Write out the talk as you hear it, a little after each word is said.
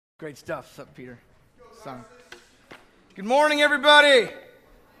Great stuff. What's up, Peter? Son. Good morning, everybody.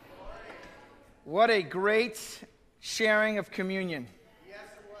 What a great sharing of communion. Yes,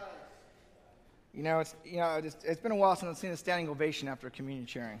 it was. It's been a while since I've seen a standing ovation after a communion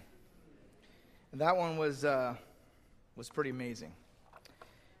sharing. And that one was pretty amazing.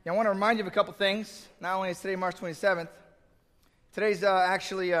 I want to remind you of a couple things. Not only is today March 27th, today's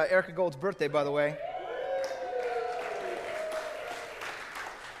actually Erica Gold's birthday, by the way.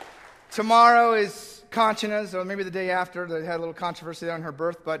 Tomorrow is Conchana's, or maybe the day after. They had a little controversy there on her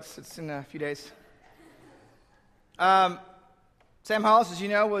birth, but it's in a few days. Sam Hollis, as you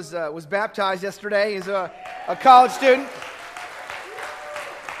know, was baptized yesterday. He's a college student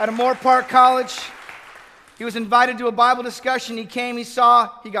at a Moore Park College. He was invited to a Bible discussion. He came, he saw,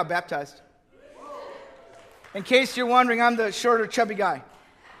 he got baptized. In case you're wondering, I'm the shorter, chubby guy.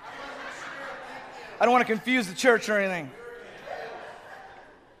 I don't want to confuse the church or anything.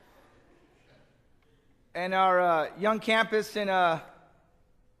 And our young campus in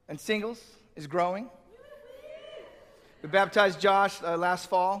Singles is growing. We baptized Josh last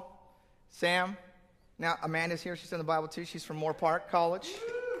fall. Sam. Now Amanda's here. She's in the Bible too. She's from Moore Park College.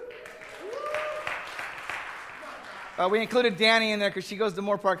 We included Danny in there because she goes to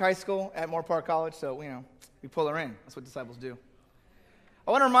Moore Park High School at Moore Park College. So, we pull her in. That's what disciples do.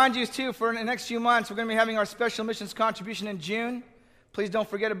 I want to remind you too, for the next few months, we're going to be having our special missions contribution in June. Please don't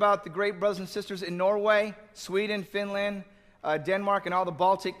forget about the great brothers and sisters in Norway, Sweden, Finland, Denmark, and all the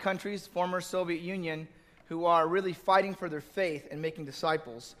Baltic countries, former Soviet Union, who are really fighting for their faith and making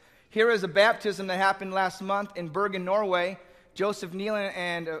disciples. Here is a baptism that happened last month in Bergen, Norway. Joseph Neelan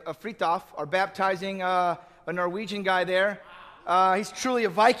and Fridtjof are baptizing a Norwegian guy there. He's truly a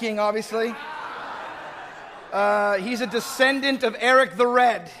Viking, obviously. He's a descendant of Eric the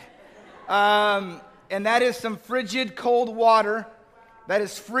Red. And that is some frigid, cold water. That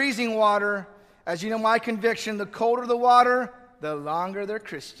is freezing water. As you know, my conviction, the colder the water, the longer they're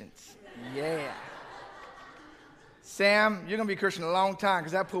Christians. Yeah. Sam, you're going to be a Christian a long time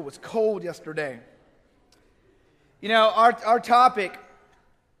because that pool was cold yesterday. Our topic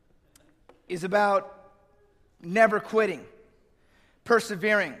is about never quitting,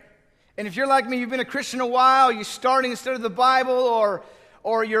 persevering. And if you're like me, you've been a Christian a while, you're starting to study the Bible,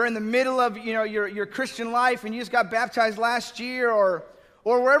 or you're in the middle of your Christian life and you just got baptized last year, or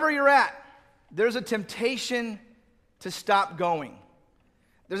wherever you're at, there's a temptation to stop going.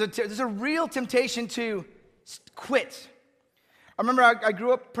 There's a real temptation to quit. I remember I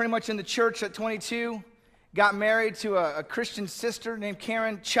grew up pretty much in the church at 22, got married to a Christian sister named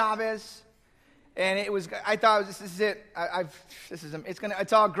Karen Chavez, and I thought this is it.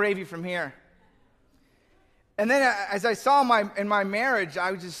 It's all gravy from here. And then as I saw in my marriage,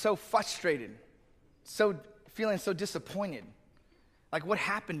 I was just so frustrated, feeling so disappointed. Like, what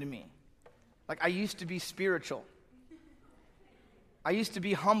happened to me? Like, I used to be spiritual. I used to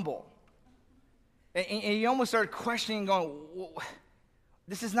be humble. And you almost start questioning, going,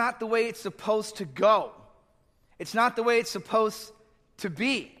 this is not the way it's supposed to go. It's not the way it's supposed to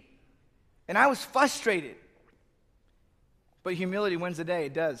be. And I was frustrated. But humility wins the day.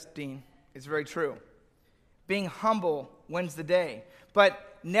 It does, Dean. It's very true. Being humble wins the day.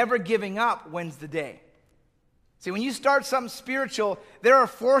 But never giving up wins the day. See, when you start something spiritual, there are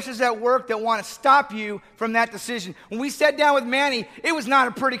forces at work that want to stop you from that decision. When we sat down with Manny, it was not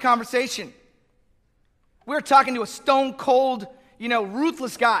a pretty conversation. We were talking to a stone-cold,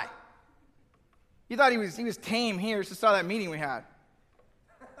 ruthless guy. You thought he was tame here, just saw that meeting we had.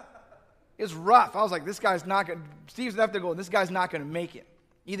 It was rough. I was like, this guy's not going to, Steve's left there going, this guy's not going to make it.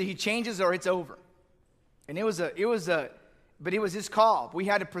 Either he changes or it's over. And it was his call. We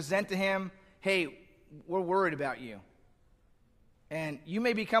had to present to him, hey, we're worried about you. And you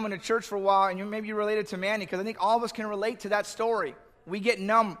may be coming to church for a while, and you may be related to Manny, because I think all of us can relate to that story. We get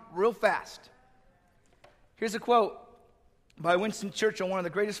numb real fast. Here's a quote by Winston Churchill, one of the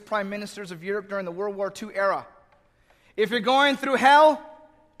greatest prime ministers of Europe during the World War II era. If you're going through hell,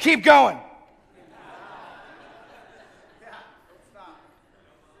 keep going.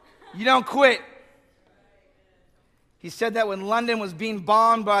 You don't quit. He said that when London was being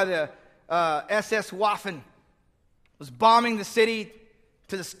bombed by the SS Waffen, was bombing the city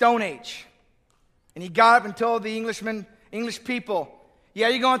to the Stone Age. And he got up and told the English people, yeah,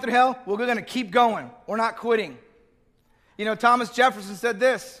 you're going through hell? Well, we're going to keep going. We're not quitting. Thomas Jefferson said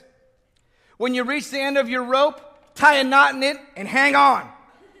this: when you reach the end of your rope, tie a knot in it and hang on.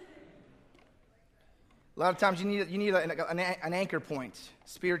 A lot of times you need an anchor point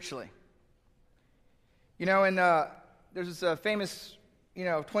spiritually. And there's this famous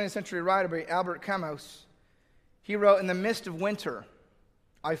 20th century writer, Albert Camus. He wrote, in the midst of winter,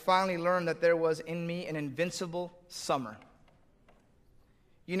 I finally learned that there was in me an invincible summer.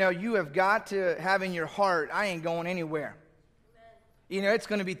 You know, you have got to have in your heart, I ain't going anywhere. You know, it's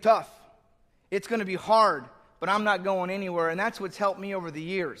going to be tough. It's going to be hard, but I'm not going anywhere. And that's what's helped me over the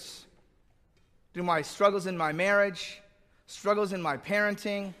years. Through my struggles in my marriage, struggles in my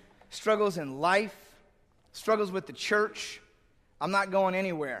parenting, struggles in life, struggles with the church. I'm not going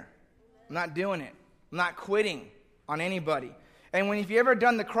anywhere. I'm not doing it. I'm not quitting on anybody. And if you ever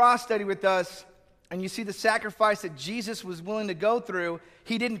done the cross study with us, and you see the sacrifice that Jesus was willing to go through,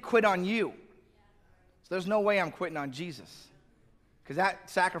 he didn't quit on you. So there's no way I'm quitting on Jesus, because that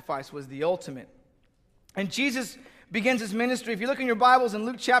sacrifice was the ultimate. And Jesus begins his ministry. If you look in your Bibles in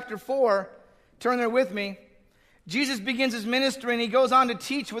Luke chapter 4, turn there with me. Jesus begins his ministry, and he goes on to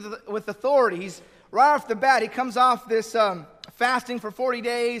teach with authority. He's right off the bat, he comes off this fasting for 40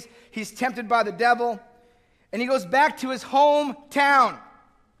 days. He's tempted by the devil, and he goes back to his hometown.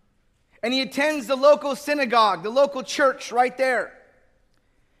 And he attends the local synagogue, the local church right there.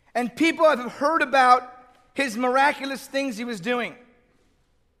 And people have heard about his miraculous things he was doing.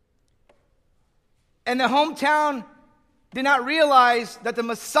 And the hometown did not realize that the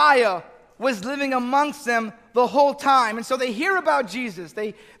Messiah was living amongst them the whole time. And so they hear about Jesus.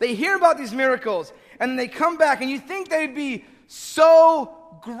 They hear about these miracles. And they come back, and you think they'd be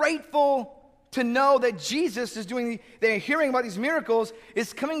so grateful to know that Jesus is they're hearing about these miracles,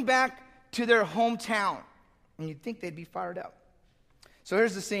 is coming back to their hometown. And you'd think they'd be fired up. So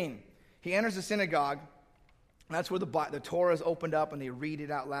here's the scene. He enters the synagogue. And that's where the Torah is opened up, and they read it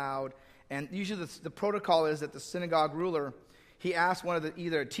out loud. And usually the protocol is that the synagogue ruler, he asks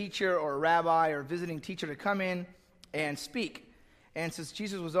either a teacher or a rabbi or a visiting teacher to come in and speak. And since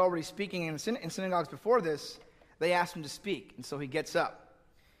Jesus was already speaking in synagogues before this, they asked him to speak. And so he gets up.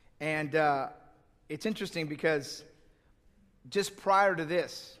 And it's interesting because just prior to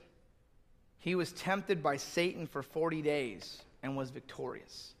this, he was tempted by Satan for 40 days and was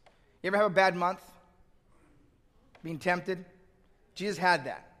victorious. You ever have a bad month? Being tempted? Jesus had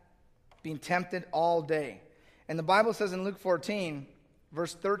that. Being tempted all day. And the Bible says in Luke 14,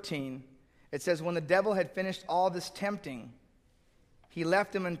 verse 13, it says, when the devil had finished all this tempting, he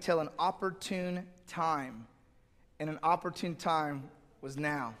left him until an opportune time. And an opportune time was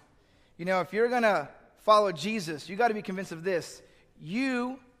now. You know, if you're going to follow Jesus, you got to be convinced of this.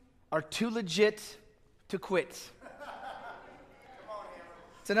 You are too legit to quit.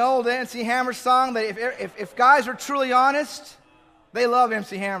 It's an old MC Hammer song that if guys are truly honest, they love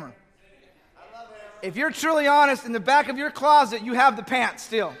MC Hammer. If you're truly honest, in the back of your closet, you have the pants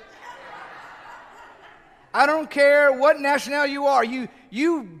still. I don't care what nationality you are.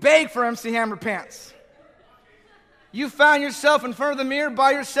 You beg for MC Hammer pants. You found yourself in front of the mirror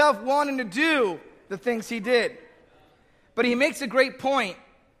by yourself wanting to do the things he did. But he makes a great point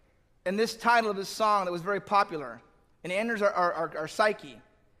in this title of his song that was very popular. And it enters our psyche.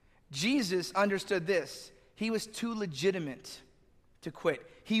 Jesus understood this. He was too legitimate to quit.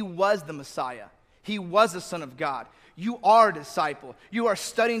 He was the Messiah. He was the Son of God. You are a disciple. You are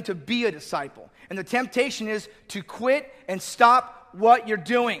studying to be a disciple. And the temptation is to quit and stop what you're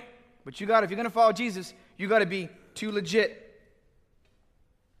doing. But if you're going to follow Jesus, you got to be too legit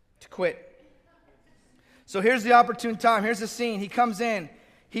to quit. So here's the opportune time. Here's the scene. He comes in.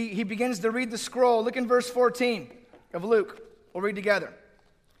 He begins to read the scroll. Look in verse 14 of Luke. We'll read together.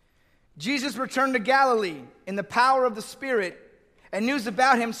 Jesus returned to Galilee in the power of the Spirit, and news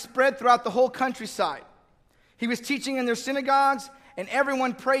about him spread throughout the whole countryside. He was teaching in their synagogues, and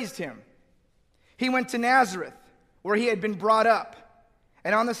everyone praised him. He went to Nazareth, where he had been brought up.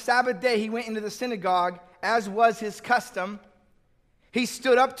 And on the Sabbath day, he went into the synagogue, as was his custom. He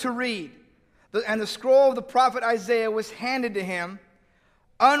stood up to read, and the scroll of the prophet Isaiah was handed to him.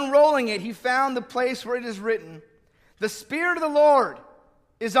 Unrolling it, he found the place where it is written, "The Spirit of the Lord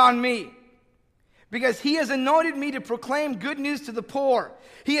is on me, because he has anointed me to proclaim good news to the poor.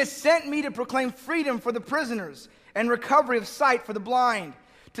 He has sent me to proclaim freedom for the prisoners and recovery of sight for the blind,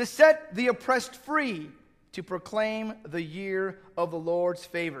 to set the oppressed free, to proclaim the year of the Lord's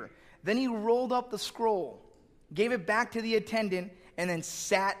favor." Then he rolled up the scroll, gave it back to the attendant, and then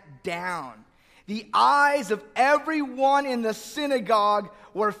sat down. The eyes of everyone in the synagogue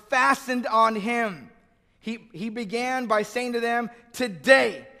were fastened on him. He began by saying to them,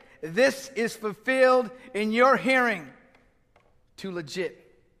 "Today, this is fulfilled in your hearing." Too legit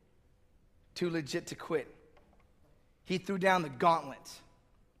to quit. He threw down the gauntlet.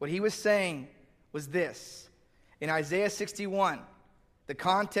 What he was saying was this. In Isaiah 61, the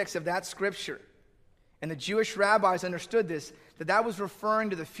context of that scripture, and the Jewish rabbis understood this, that was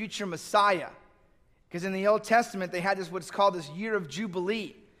referring to the future Messiah. Because in the Old Testament, they had what's called this year of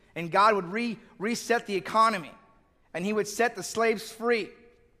Jubilee. And God would reset the economy. And he would set the slaves free.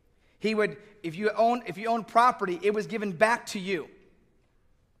 He would, if you owned property, it was given back to you.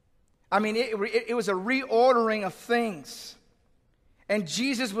 I mean, it was a reordering of things. And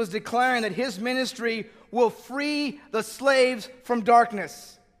Jesus was declaring that his ministry will free the slaves from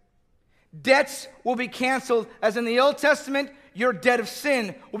darkness. Debts will be canceled, as in the Old Testament, your debt of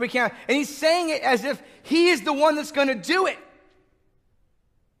sin will be canceled. And he's saying it as if he is the one that's going to do it.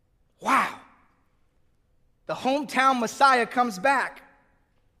 Wow. The hometown Messiah comes back,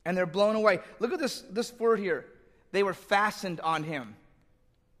 and they're blown away. Look at this word here. They were fastened on him.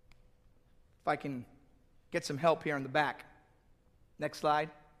 If I can get some help here in the back. Next slide.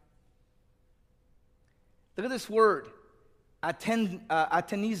 Look at this word,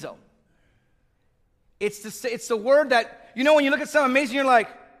 atenizo. It's the word that, you know, when you look at something amazing, you're like,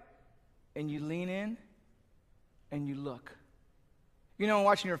 and you lean in, and you look. You know,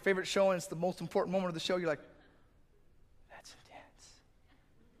 watching your favorite show, and it's the most important moment of the show, you're like, that's intense.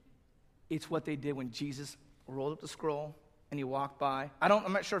 It's what they did when Jesus rolled up the scroll, and he walked by.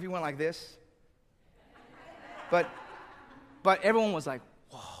 I'm not sure if he went like this. But everyone was like,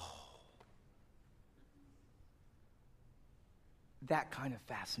 whoa. That kind of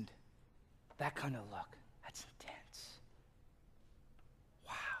fastened. That kind of look. That's intense.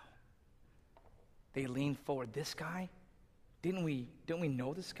 Wow. They leaned forward. This guy? Didn't we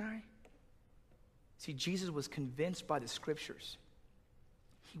know this guy? See, Jesus was convinced by the scriptures.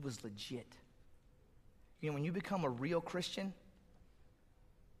 He was legit. You know, when you become a real Christian,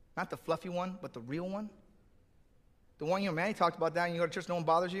 not the fluffy one, but the real one, the one, you know, Manny talked about that, and you go to church, no one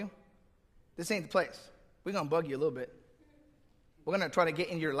bothers you. This ain't the place. We're going to bug you a little bit. We're going to try to get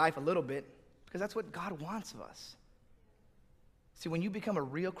into your life a little bit, because that's what God wants of us. See, when you become a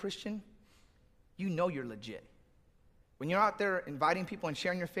real Christian, you know you're legit. When you're out there inviting people and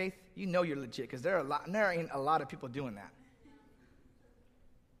sharing your faith, you know you're legit, because there ain't a lot of people doing that.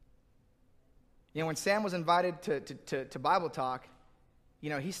 You know, when Sam was invited to Bible talk,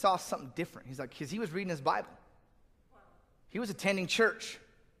 you know, he saw something different. He's like, because he was reading his Bible. He was attending church.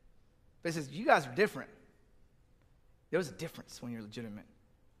 But he says, you guys are different. There's a difference when you're legitimate.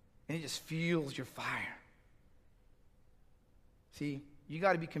 And it just fuels your fire. See, you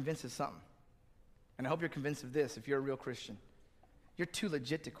got to be convinced of something. And I hope you're convinced of this if you're a real Christian. You're too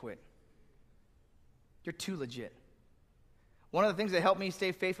legit to quit. You're too legit. One of the things that helped me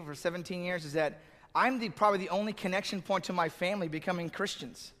stay faithful for 17 years is that I'm probably the only connection point to my family becoming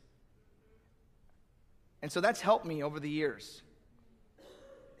Christians. And so that's helped me over the years.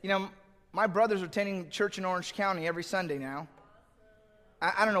 You know, my brothers are attending church in Orange County every Sunday now.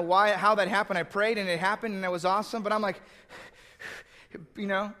 I don't know how that happened. I prayed and it happened and it was awesome. But I'm like, you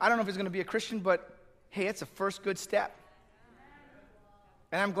know, I don't know if it's going to be a Christian, but hey, it's a first good step.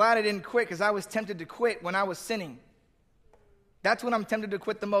 And I'm glad I didn't quit, because I was tempted to quit when I was sinning. That's when I'm tempted to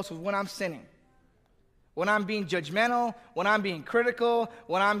quit the most, was when I'm sinning. When I'm being judgmental, when I'm being critical,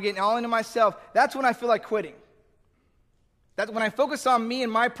 when I'm getting all into myself, that's when I feel like quitting. That's when I focus on me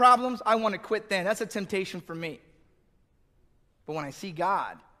and my problems, I want to quit then. That's a temptation for me. But when I see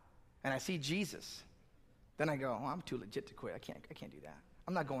God and I see Jesus, then I go, oh, I'm too legit to quit. I can't do that.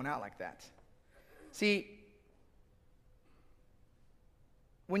 I'm not going out like that. See,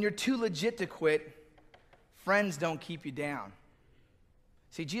 when you're too legit to quit, friends don't keep you down.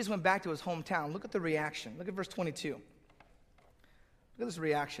 See, Jesus went back to his hometown. Look at the reaction. Look at verse 22. Look at this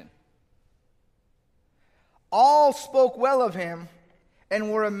reaction. All spoke well of him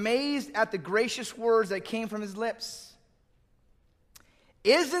and were amazed at the gracious words that came from his lips.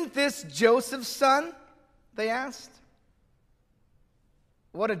 Isn't this Joseph's son? They asked.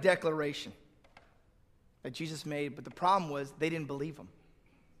 What a declaration that Jesus made, but the problem was they didn't believe him.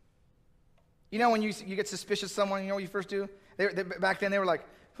 You know when you get suspicious of someone, you know what you first do? Back then they were like,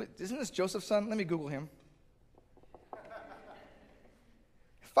 isn't this Joseph's son? Let me Google him.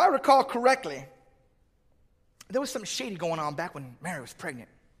 If I recall correctly, there was something shady going on back when Mary was pregnant.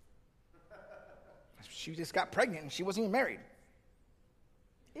 She just got pregnant and she wasn't even married.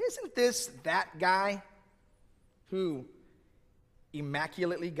 Isn't this that guy who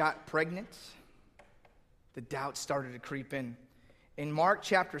immaculately got pregnant? The doubt started to creep in. In Mark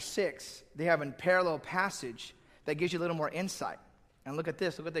chapter 6, they have a parallel passage that gives you a little more insight. And look at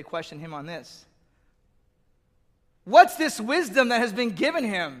this. Look what they question him on this. What's this wisdom that has been given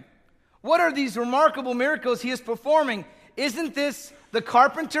him? What are these remarkable miracles he is performing? Isn't this the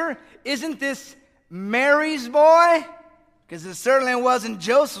carpenter? Isn't this Mary's boy? Because it certainly wasn't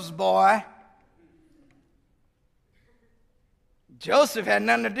Joseph's boy. Joseph had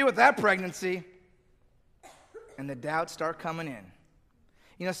nothing to do with that pregnancy. And the doubts start coming in.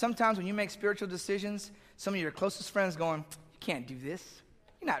 You know, sometimes when you make spiritual decisions, some of your closest friends going, you can't do this.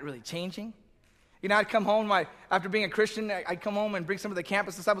 You're not really changing. You know, I'd come home, after being a Christian, I'd come home and bring some of the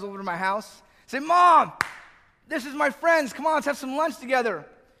campus disciples over to my house. Say, Mom, this is my friends. Come on, let's have some lunch together.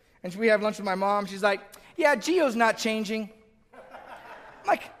 And we have lunch with my mom. She's like, yeah, Gio's not changing. I'm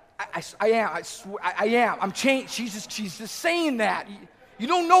like, I am. I swear, I am. I'm changed. She's just saying that. You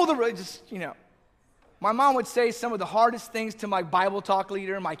don't know the, My mom would say some of the hardest things to my Bible talk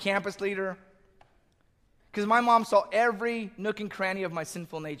leader, my campus leader, because my mom saw every nook and cranny of my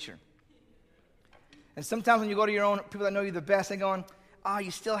sinful nature. And sometimes when you go to your own people that know you the best, they're going, you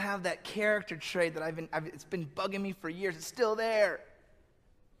still have that character trait that it's been bugging me for years. It's still there.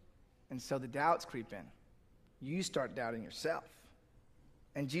 And so the doubts creep in. You start doubting yourself.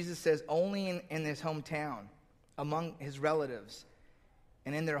 And Jesus says only in his hometown, among his relatives,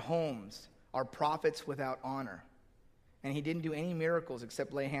 and in their homes are prophets without honor. And he didn't do any miracles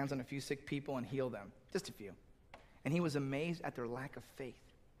except lay hands on a few sick people and heal them. Just a few. And he was amazed at their lack of faith.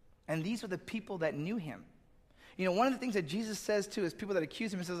 And these are the people that knew him. You know, one of the things that Jesus says to his people that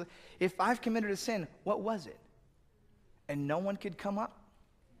accuse him, he says, if I've committed a sin, what was it? And no one could come up.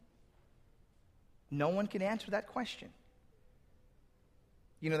 No one could answer that question.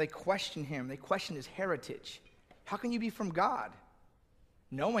 You know, they questioned him. They questioned his heritage. How can you be from God?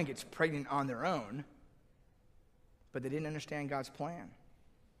 No one gets pregnant on their own. But they didn't understand God's plan.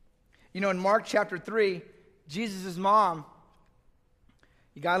 You know, in Mark chapter 3, Jesus' mom,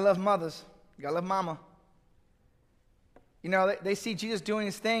 you got to love mothers. You got to love mama. You know, they see Jesus doing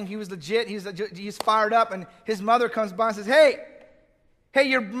his thing. He was legit. He's fired up. And his mother comes by and says, hey,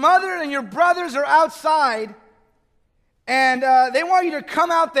 your mother and your brothers are outside. And they want you to come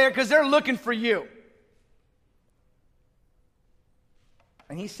out there because they're looking for you.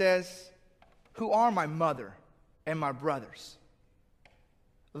 And he says, who are my mother and my brothers?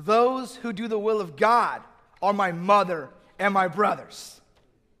 Those who do the will of God are my mother and my brothers.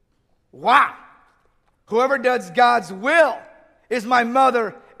 Wow. Whoever does God's will is my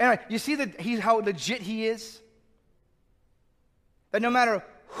mother. And you see how legit he is? That no matter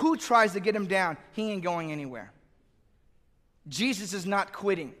who tries to get him down, he ain't going anywhere. Jesus is not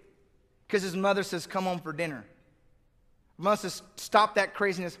quitting because his mother says, come home for dinner. Must have stopped that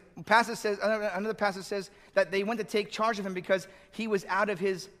craziness. Another passage says that they went to take charge of him because he was out of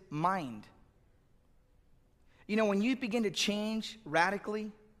his mind. You know, when you begin to change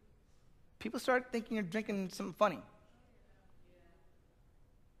radically, people start thinking you're drinking something funny.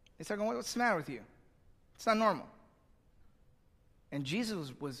 They start going, what's the matter with you? It's not normal. And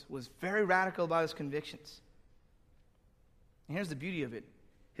Jesus was very radical about his convictions. And here's the beauty of it.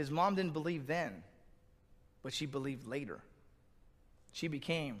 His mom didn't believe then, but she believed later. She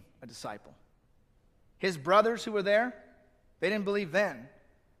became a disciple. His brothers who were there, they didn't believe then,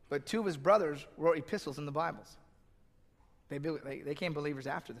 but two of his brothers wrote epistles in the Bibles. They became believers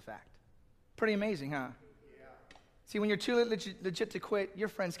after the fact. Pretty amazing, huh? Yeah. See, when you're too legit to quit, your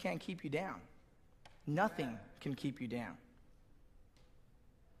friends can't keep you down. Nothing can keep you down.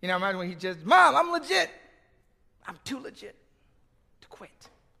 You know, imagine when he just, Mom, I'm legit. I'm too legit to quit.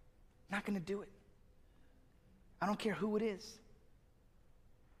 Not going to do it. I don't care who it is.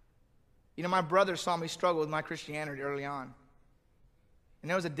 You know, my brother saw me struggle with my Christianity early on. And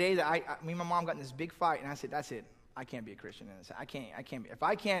there was a day that me and my mom got in this big fight, and I said, that's it. I can't be a Christian. I can't be. If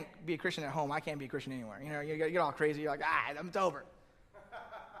I can't be a Christian at home, I can't be a Christian anywhere. You know, you get all crazy. You're like, it's over.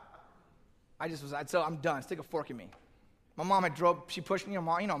 So I'm done. Stick a fork in me. My mom she pushed me.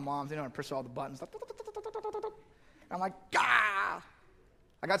 Moms, they know how to push all the buttons. I'm like, ah!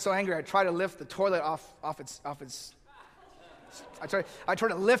 I got so angry, I tried to lift the toilet off its. I tried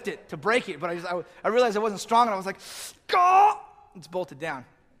to lift it to break it, but I realized I wasn't strong, and I was like, go! It's bolted down.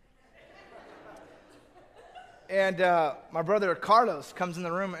 And my brother Carlos comes in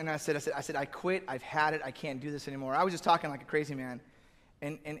the room, and I said, I quit. I've had it. I can't do this anymore. I was just talking like a crazy man,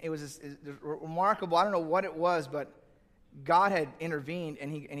 and it was remarkable. I don't know what it was, but God had intervened, and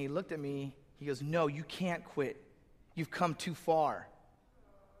he looked at me. He goes, "No, you can't quit. You've come too far."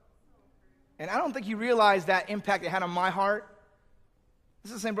 And I don't think he realized that impact it had on my heart.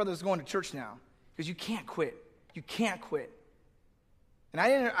 This is the same brother that's going to church now, because you can't quit. You can't quit. And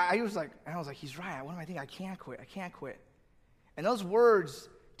I was like, he's right. What am I thinking? I can't quit. I can't quit. And those words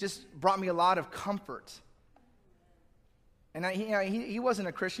just brought me a lot of comfort. And he wasn't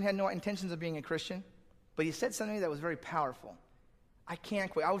a Christian. He had no intentions of being a Christian. But he said something that was very powerful. I can't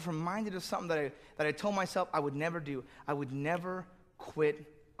quit. I was reminded of something that I told myself I would never do. I would never quit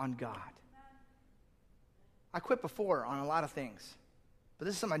on God. I quit before on a lot of things. But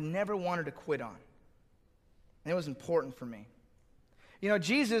this is something I never wanted to quit on. And it was important for me. You know,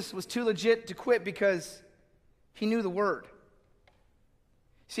 Jesus was too legit to quit because he knew the word.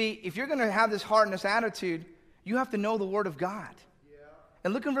 See, if you're going to have this heart and this attitude, you have to know the word of God. Yeah.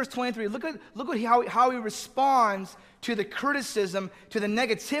 And look in verse 23. Look how he responds to the criticism, to the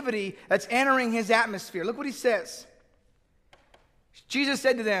negativity that's entering his atmosphere. Look what he says. Jesus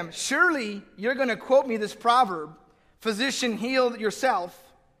said to them, surely you're going to quote me this proverb, physician, heal yourself,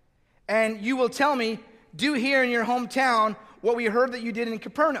 and you will tell me, do here in your hometown what we heard that you did in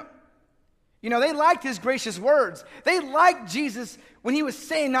Capernaum. You know, they liked his gracious words. They liked Jesus when he was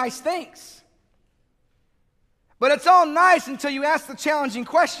saying nice things. But it's all nice until you ask the challenging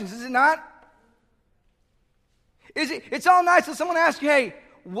questions, is it not? It's all nice until someone asks you, hey,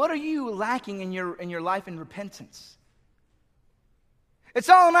 what are you lacking in your life in repentance? It's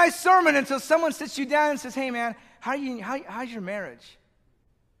all a nice sermon until someone sits you down and says, hey man, how's your marriage?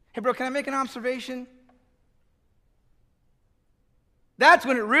 Hey bro, can I make an observation? That's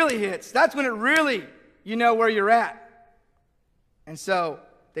when it really hits. That's when it really, you know where you're at. And so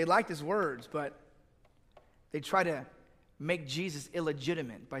they liked his words, but they try to make Jesus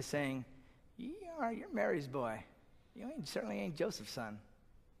illegitimate by saying, you're Mary's boy. You certainly ain't Joseph's son.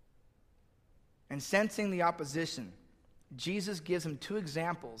 And sensing the opposition, Jesus gives him two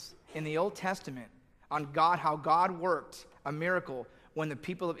examples in the Old Testament on how God worked a miracle when the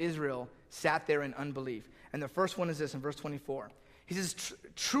people of Israel sat there in unbelief. And the first one is this in verse 24. He says,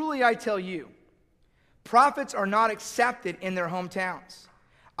 truly I tell you, prophets are not accepted in their hometowns.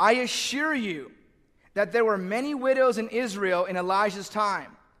 I assure you that there were many widows in Israel in Elijah's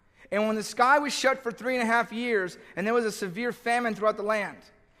time. And when the sky was shut for 3.5 years, and there was a severe famine throughout the land,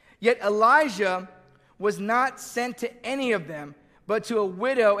 yet Elijah was not sent to any of them, but to a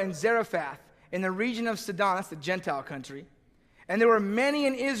widow in Zarephath, in the region of Sidon, that's the Gentile country. And there were many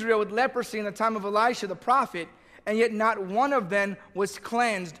in Israel with leprosy in the time of Elisha the prophet, and yet not one of them was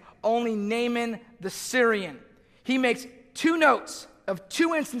cleansed, only Naaman the Syrian. He makes two notes of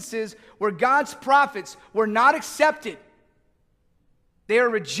two instances where God's prophets were not accepted. They are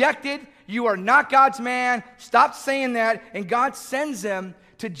rejected. You are not God's man. Stop saying that. And God sends them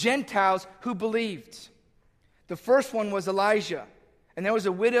to Gentiles who believed. The first one was Elijah. And there was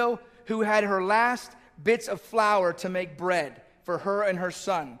a widow who had her last bits of flour to make bread for her and her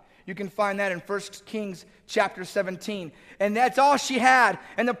son. You can find that in 1 Kings chapter 17. And that's all she had.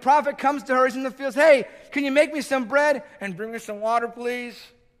 And the prophet comes to her, he's in the fields, hey, can you make me some bread and bring me some water, please?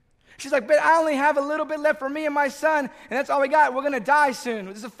 She's like, but I only have a little bit left for me and my son, and that's all we got. We're going to die soon.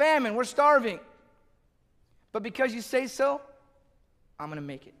 There's a famine. We're starving. But because you say so, I'm going to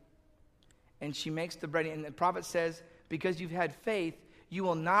make it. And she makes the bread. And the prophet says, because you've had faith, you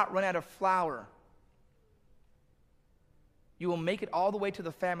will not run out of flour. You will make it all the way till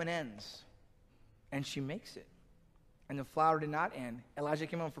the famine ends. And she makes it. And the flour did not end. Elijah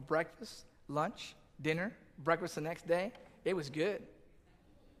came home for breakfast, lunch, dinner, breakfast the next day. It was good.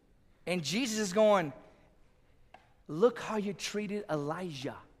 And Jesus is going, look how you treated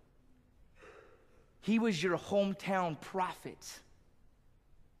Elijah. He was your hometown prophet,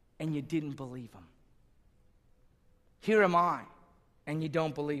 and you didn't believe him. Here am I, and you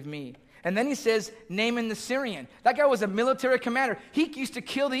don't believe me. And then he says, Naaman the Syrian. That guy was a military commander. He used to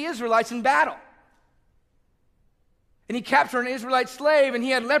kill the Israelites in battle. And he captured an Israelite slave, and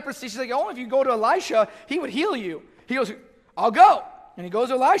he had leprosy. She's like, oh, if you go to Elisha, he would heal you. He goes, I'll go. And he goes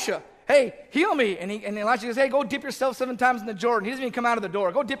to Elisha. Hey, heal me. And Elisha goes, hey, go dip yourself 7 times in the Jordan. He doesn't even come out of the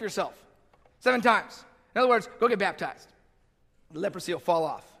door. Go dip yourself 7 times. In other words, go get baptized. The leprosy will fall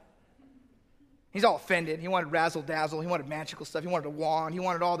off. He's all offended. He wanted razzle-dazzle. He wanted magical stuff. He wanted a wand. He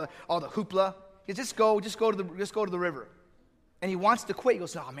wanted all the hoopla. He says, just go to the river. And he wants to quit. He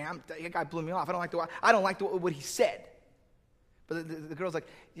goes, no, man, that guy blew me off. I don't like what he said. But the girl's like,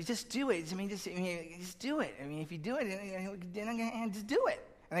 you just do it. Just do it. I mean, if you do it, then just do it.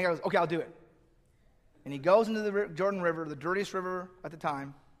 And the guy goes, okay, I'll do it. And he goes into the Jordan River, the dirtiest river at the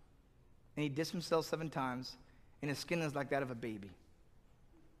time, and he dips himself 7 times, and his skin is like that of a baby.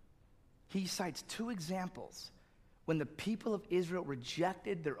 He cites 2 examples when the people of Israel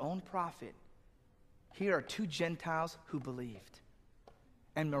rejected their own prophet. Here are 2 Gentiles who believed,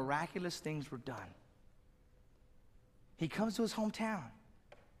 and miraculous things were done. He comes to his hometown,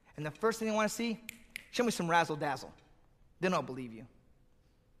 and the first thing they want to see, show me some razzle-dazzle. Then I'll believe you.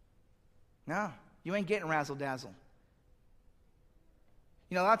 No, you ain't getting razzle-dazzle.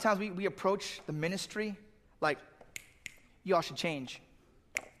 You know, a lot of times we approach the ministry like, y'all should change.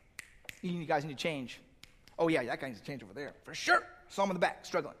 You guys need to change. Oh, yeah, that guy needs to change over there. For sure. Saw him in the back,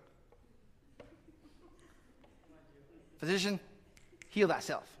 struggling. Physician, heal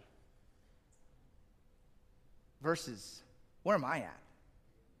thyself. Versus, where am I at?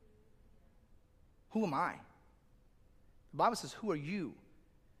 Who am I? The Bible says, who are you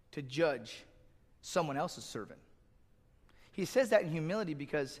to judge someone else's servant? He says that in humility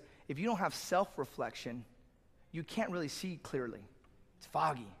because if you don't have self-reflection, you can't really see clearly. It's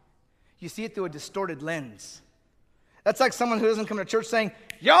foggy. You see it through a distorted lens. That's like someone who doesn't come to church saying,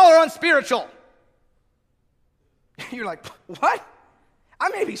 y'all are unspiritual. You're like, what? I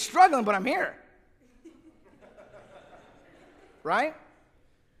may be struggling, but I'm here. Right?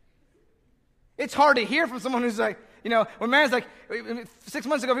 It's hard to hear from someone who's like, when man's like, 6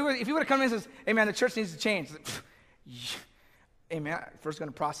 months ago, if he would have come in and says, hey man, the church needs to change. Like, hey man, first going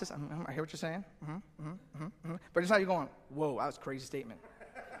to process. I hear what you're saying. But it's how you're going, whoa, that was a crazy statement.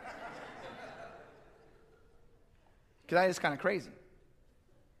 Because that is kind of crazy.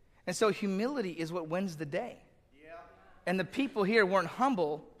 And so humility is what wins the day. Yeah. And the people here weren't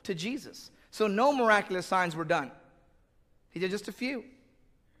humble to Jesus. So no miraculous signs were done. He did just a few.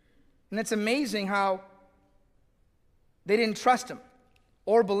 And it's amazing how they didn't trust him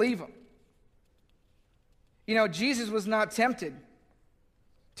or believe him. Jesus was not tempted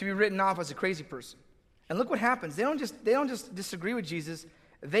to be written off as a crazy person. And look what happens. They don't just disagree with Jesus.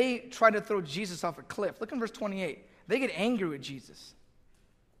 They try to throw Jesus off a cliff. Look in verse 28. They get angry with Jesus.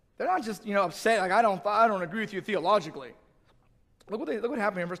 They're not just, upset, like, I don't agree with you theologically. Look what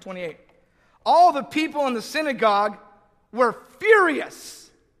happened in verse 28. All the people in the synagogue were furious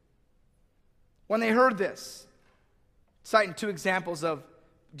when they heard this. Citing two examples of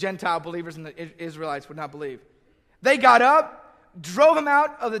Gentile believers and the Israelites would not believe. They got up, drove him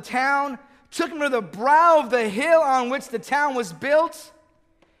out of the town, took him to the brow of the hill on which the town was built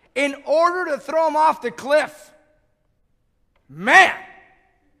in order to throw him off the cliff. Man!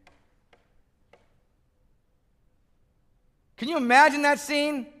 Can you imagine that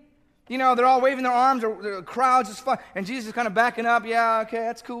scene? They're all waving their arms, the crowd's just fun, and Jesus is kind of backing up. Yeah, okay,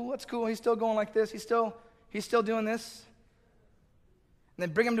 that's cool. He's still going like this. He's still doing this. And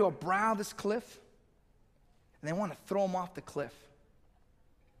they bring him to a brow of this cliff, and they want to throw him off the cliff.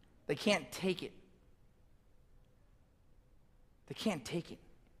 They can't take it. They can't take it.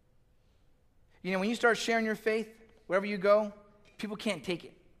 When you start sharing your faith, wherever you go, people can't take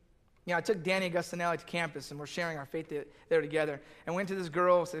it. I took Danny Agustinelli to campus, and we're sharing our faith there together. And went to this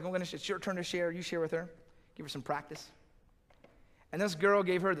girl, said, it's your turn to share. You share with her. Give her some practice. And this girl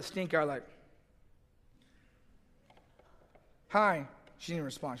gave her the stink eye, like, hi. She didn't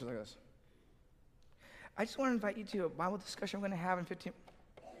respond. She was like this. I just want to invite you to a Bible discussion we're going to have in 15 minutes.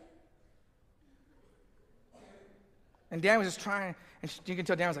 And Dan was just trying, and you can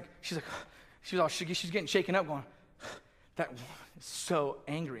tell Dan was like, she was all shaky. She's getting shaken up, going, that woman is so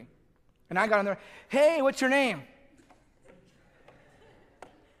angry. And I got on there, hey, what's your name?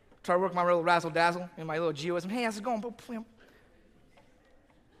 Try to work my little razzle-dazzle and my little geoism. Hey, how's it going?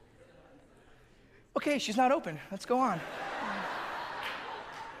 Okay, she's not open. Let's go on.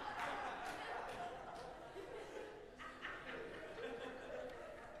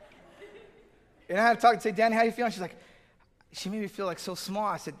 And I had to say, Danny, how you feeling? She's like, she made me feel like so small.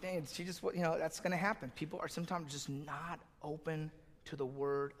 I said, dang, she just, that's going to happen. People are sometimes just not open to the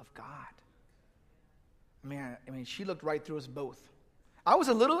Word of God. Man, she looked right through us both. I was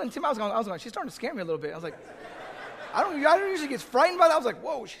a little intimidated. I was going, she's starting to scare me a little bit. I was like, I don't usually get frightened by that. I was like,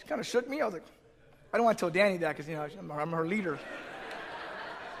 whoa, she kind of shook me. I was like, I don't want to tell Danny that because, I'm her leader.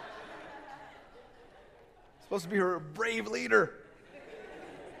 Supposed to be her brave leader.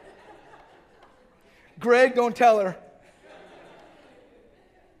 Greg, don't tell her.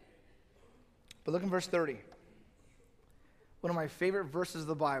 But look in verse 30. One of my favorite verses of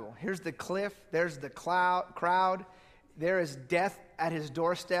the Bible. Here's the cliff. There's the crowd. There is death at his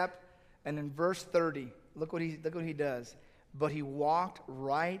doorstep. And in verse 30, look what he does. But he walked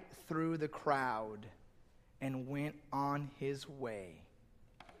right through the crowd and went on his way.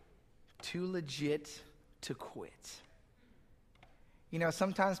 Too legit to quit.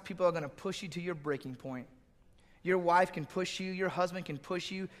 Sometimes people are going to push you to your breaking point. Your wife can push you. Your husband can push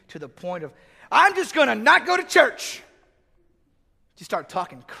you to the point of, I'm just going to not go to church. You start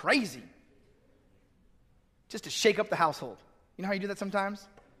talking crazy just to shake up the household. You know how you do that sometimes?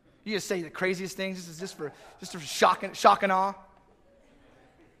 You just say the craziest things. This is just for shock and awe.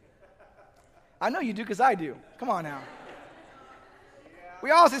 I know you do because I do. Come on now.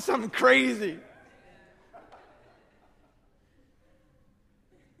 We all say something crazy.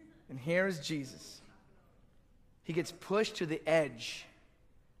 And here is Jesus. He gets pushed to the edge.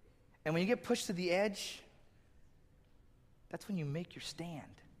 And when you get pushed to the edge, that's when you make your stand.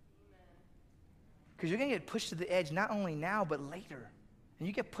 Because you're going to get pushed to the edge not only now, but later. And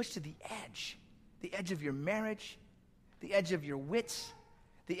you get pushed to the edge of your marriage, the edge of your wits,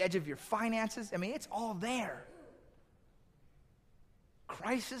 the edge of your finances. I mean, it's all there.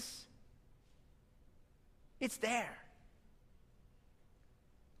 Crisis, it's there.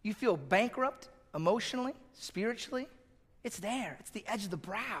 You feel bankrupt emotionally, spiritually, it's there. It's the edge of the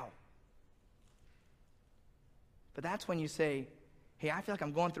brow. But that's when you say, hey, I feel like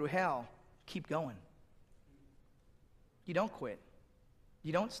I'm going through hell. Keep going. You don't quit.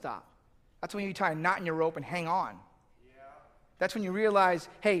 You don't stop. That's when you tie a knot in your rope and hang on. Yeah. That's when you realize,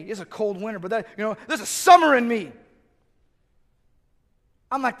 hey, it's a cold winter, but there's a summer in me.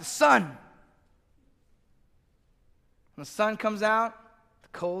 I'm like the sun. When the sun comes out, the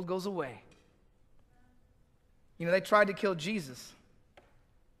cold goes away. They tried to kill Jesus,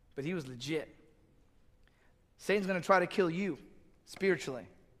 but he was legit. Satan's going to try to kill you spiritually.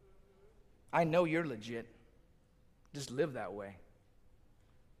 I know you're legit. Just live that way.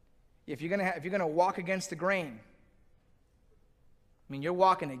 If you're going to walk against the grain, you're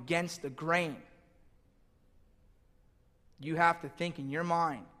walking against the grain. You have to think in your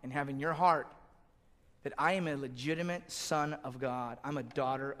mind and have in your heart that I am a legitimate son of God. I'm a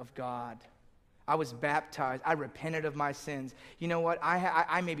daughter of God. I was baptized. I repented of my sins. You know what?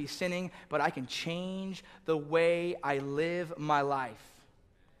 I may be sinning, but I can change the way I live my life.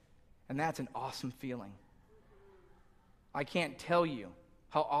 And that's an awesome feeling. I can't tell you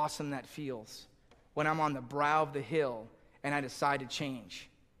how awesome that feels when I'm on the brow of the hill and I decide to change.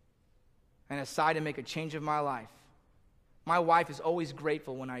 And I decide to make a change of my life. My wife is always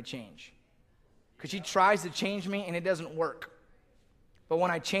grateful when I change, because she tries to change me and it doesn't work. But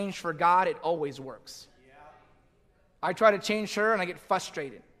when I change for God, it always works. I try to change her and I get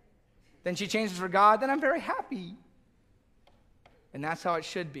frustrated. Then she changes for God, then I'm very happy. And that's how it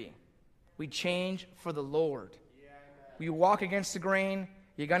should be. We change for the Lord. We walk against the grain,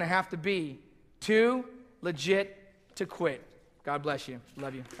 you're going to have to be too legit to quit. God bless you.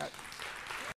 Love you.